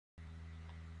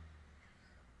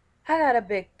I got a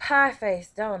big pie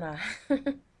face, don't I?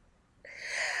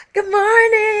 Good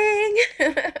morning!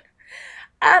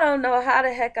 I don't know how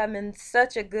the heck I'm in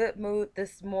such a good mood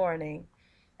this morning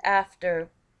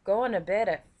after going to bed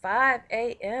at 5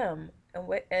 a.m.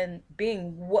 and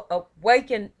being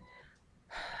awakened.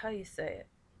 How do you say it?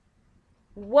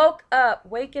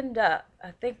 Wakened up.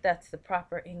 I think that's the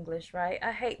proper English, right?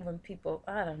 I hate when people,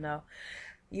 I don't know,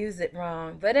 use it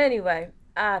wrong. But anyway,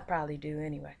 I probably do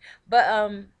anyway. But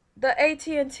the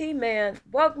AT&T man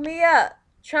woke me up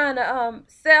trying to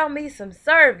sell me some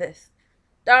service.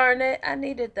 Darn it, I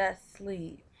needed that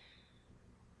sleep.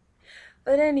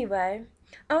 But anyway,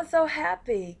 I'm so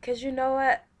happy cuz you know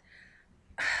what?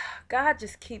 God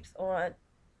just keeps on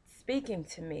speaking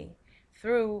to me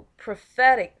through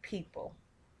prophetic people.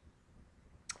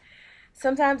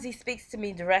 Sometimes he speaks to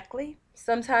me directly,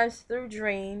 sometimes through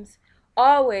dreams,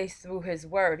 always through his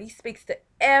word. He speaks to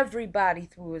everybody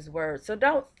through his word. So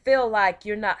don't feel like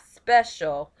you're not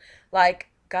special. Like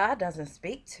God doesn't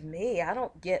speak to me. I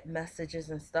don't get messages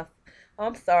and stuff. Oh,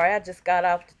 I'm sorry, I just got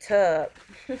out the tub.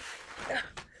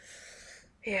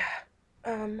 Yeah.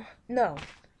 No.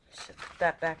 Should put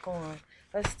that back on.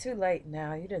 It's too late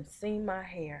now. You didn't see my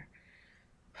hair.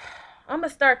 I'm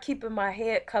gonna start keeping my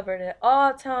head covered at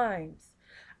all times.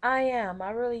 I am.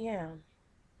 I really am.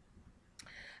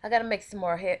 I gotta make some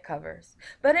more head covers.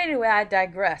 But anyway, I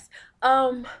digress.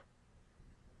 Um,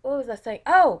 what was I saying?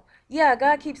 Oh, yeah,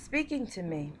 God keeps speaking to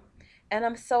me. And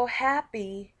I'm so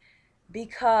happy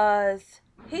because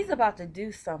He's about to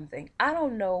do something. I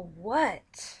don't know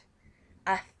what.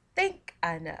 I think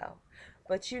I know.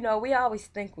 But you know, we always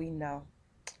think we know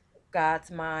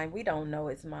God's mind. We don't know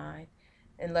His mind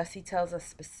unless He tells us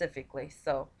specifically.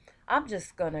 So I'm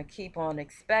just going to keep on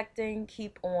expecting,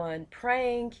 keep on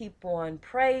praying, keep on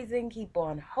praising, keep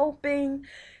on hoping,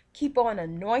 keep on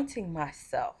anointing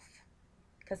myself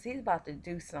because He's about to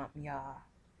do something, y'all.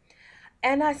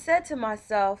 And I said to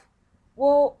myself,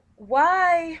 well,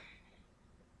 why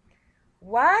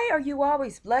are you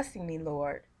always blessing me,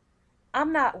 Lord?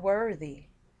 I'm not worthy.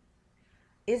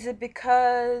 Is it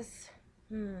because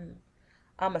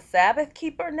I'm a Sabbath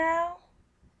keeper now?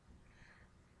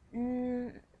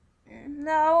 Mm,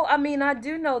 no, I mean, I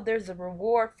do know there's a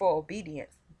reward for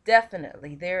obedience.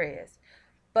 Definitely, there is.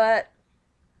 But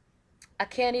I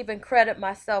can't even credit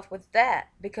myself with that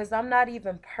because I'm not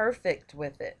even perfect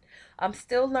with it. I'm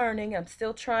still learning, I'm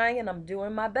still trying, and I'm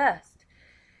doing my best.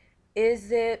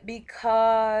 Is it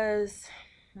because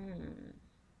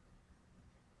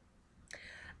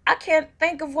I can't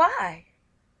think of why?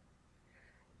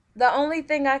 The only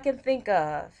thing I can think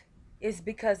of is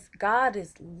because God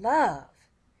is love.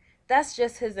 That's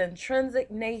just His intrinsic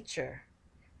nature.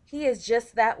 He is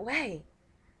just that way.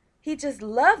 He just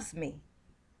loves me.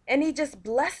 And He just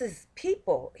blesses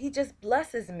people. He just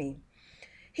blesses me.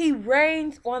 He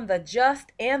reigns on the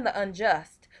just and the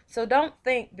unjust. So don't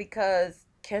think because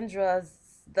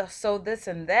Kendra's so this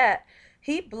and that.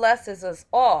 He blesses us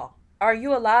all. Are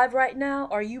you alive right now?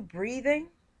 Are you breathing?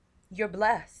 You're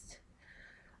blessed.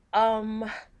 Um,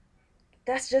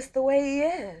 that's just the way He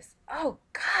is. Oh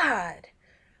God.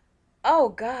 Oh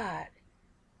God.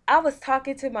 I was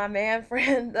talking to my man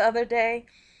friend the other day,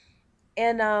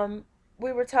 and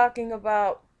we were talking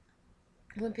about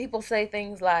when people say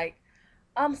things like,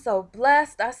 I'm so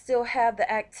blessed. I still have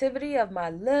the activity of my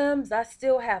limbs. I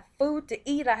still have food to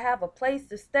eat. I have a place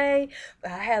to stay. I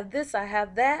have this. I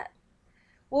have that.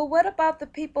 Well, what about the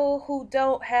people who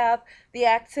don't have the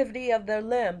activity of their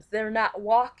limbs? They're not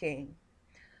walking.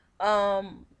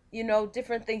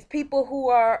 Different things. People who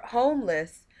are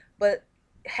homeless but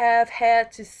have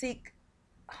had to seek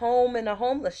home in a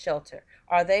homeless shelter.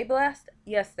 Are they blessed?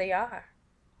 Yes, they are.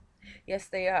 Yes,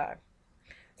 they are.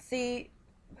 See,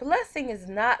 blessing is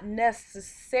not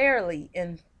necessarily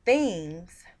in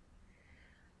things.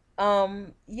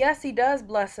 Yes, He does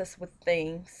bless us with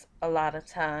things a lot of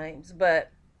times,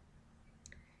 but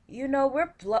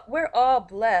we're all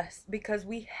blessed because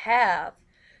we have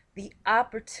the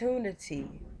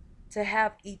opportunity to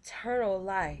have eternal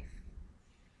life.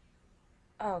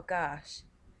 Oh gosh,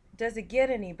 does it get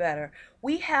any better?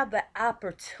 We have the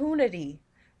opportunity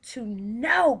to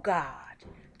know God,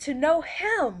 to know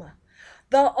Him,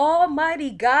 the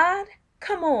Almighty God.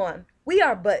 Come on, we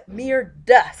are but mere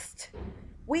dust.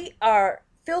 We are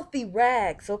filthy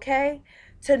rags, okay?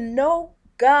 To know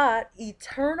God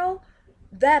eternal,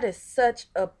 that is such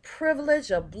a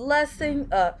privilege, a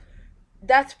blessing,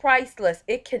 that's priceless.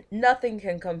 Nothing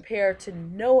can compare to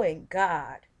knowing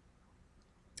God.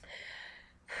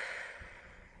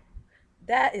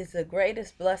 That is the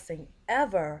greatest blessing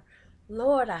ever.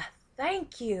 Lord, I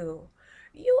thank you.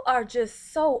 You are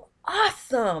just so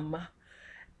awesome.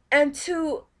 And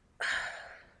to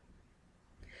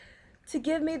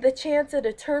give me the chance at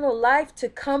eternal life to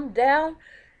come down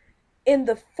in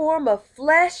the form of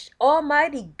flesh,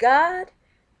 Almighty God,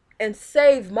 and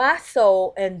save my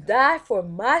soul and die for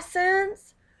my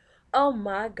sins. Oh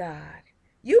my God.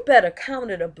 You better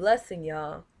count it a blessing,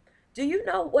 y'all. Do you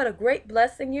know what a great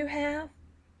blessing you have?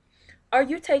 Are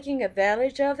you taking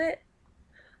advantage of it?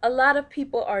 A lot of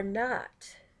people are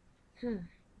not.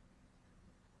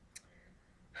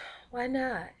 Why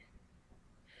not?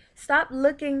 Stop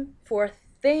looking for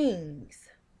things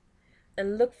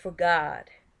and look for God,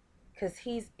 because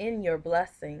He's in your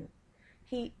blessing.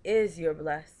 He is your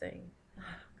blessing. Oh,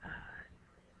 God.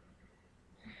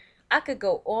 I could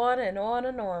go on and on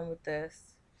and on with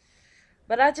this,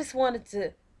 but I just wanted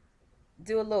to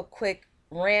do a little quick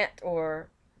rant,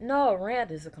 or no, a rant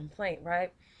is a complaint,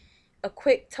 right? A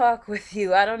quick talk with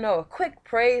you. I don't know, a quick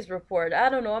praise report. I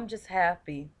don't know. I'm just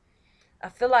happy. I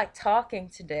feel like talking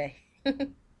today.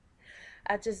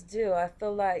 I just do. I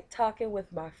feel like talking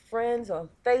with my friends on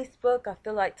Facebook. I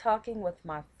feel like talking with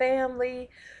my family.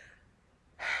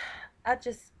 I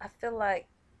feel like,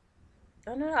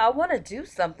 I don't know, I want to do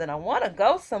something. I want to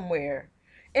go somewhere.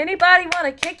 Anybody want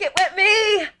to kick it with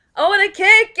me? I want to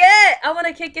kick it. I want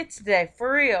to kick it today,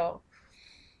 for real.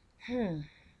 I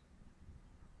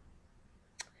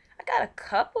got a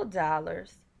couple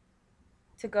dollars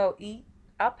to go eat.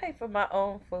 I'll pay for my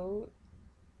own food.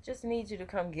 Just need you to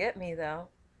come get me, though.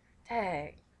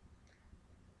 Tag.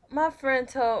 My friend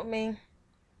told me,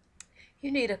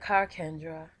 you need a car,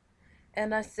 Kendra.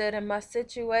 And I said, in my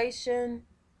situation,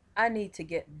 I need to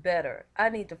get better. I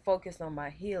need to focus on my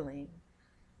healing.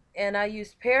 And I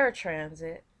use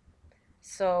paratransit.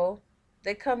 So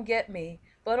they come get me.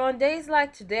 But on days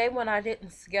like today, when I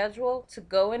didn't schedule to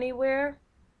go anywhere,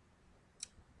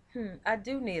 I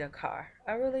do need a car.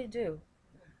 I really do.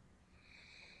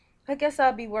 I guess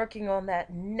I'll be working on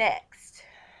that next.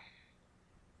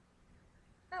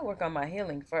 I'll work on my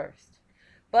healing first.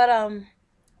 But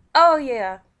oh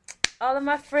yeah, all of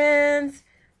my friends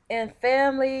and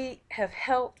family have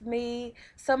helped me.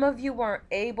 Some of you weren't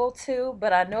able to,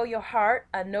 but I know your heart.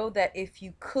 I know that if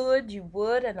you could, you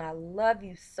would, and I love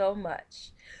you so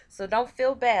much. So don't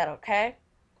feel bad, okay?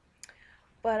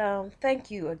 But thank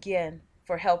you again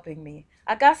for helping me.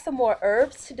 I got some more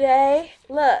herbs today.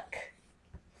 Look.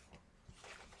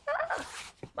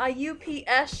 My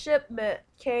UPS shipment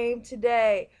came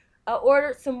today. I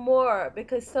ordered some more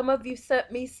because some of you sent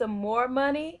me some more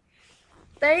money.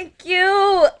 Thank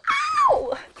you.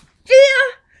 Ow!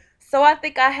 Yeah. So I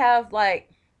think I have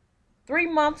like 3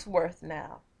 months worth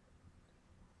now.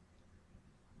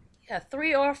 Yeah,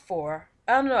 3 or 4.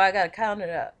 I don't know. I got to count it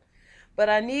up. But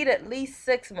I need at least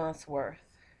 6 months worth.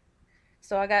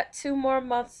 So I got 2 more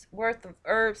months worth of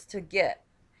herbs to get.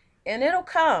 And it'll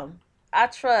come. I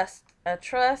trust. I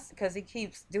trust because he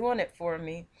keeps doing it for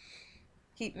me.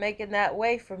 Keep making that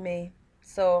way for me.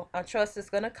 So I trust it's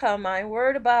going to come. I ain't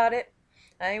worried about it.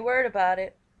 I ain't worried about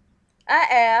it. I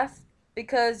asked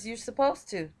because you're supposed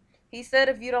to. He said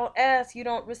if you don't ask, you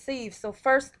don't receive. So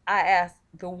first I asked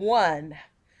the one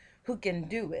who can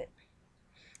do it.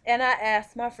 And I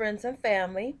asked my friends and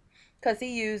family, because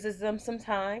he uses them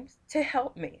sometimes, to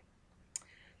help me.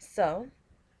 So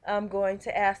I'm going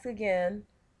to ask again.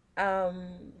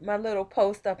 My little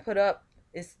post I put up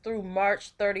is through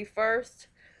March 31st.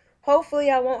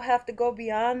 Hopefully I won't have to go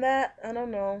beyond that. I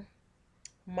don't know.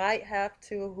 Might have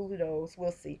to. Who knows?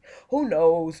 We'll see. Who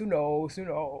knows? Who knows? Who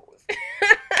knows?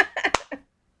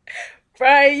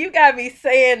 Brian, you got me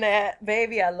saying that.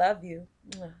 Baby, I love you.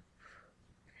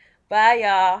 Bye,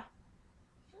 y'all.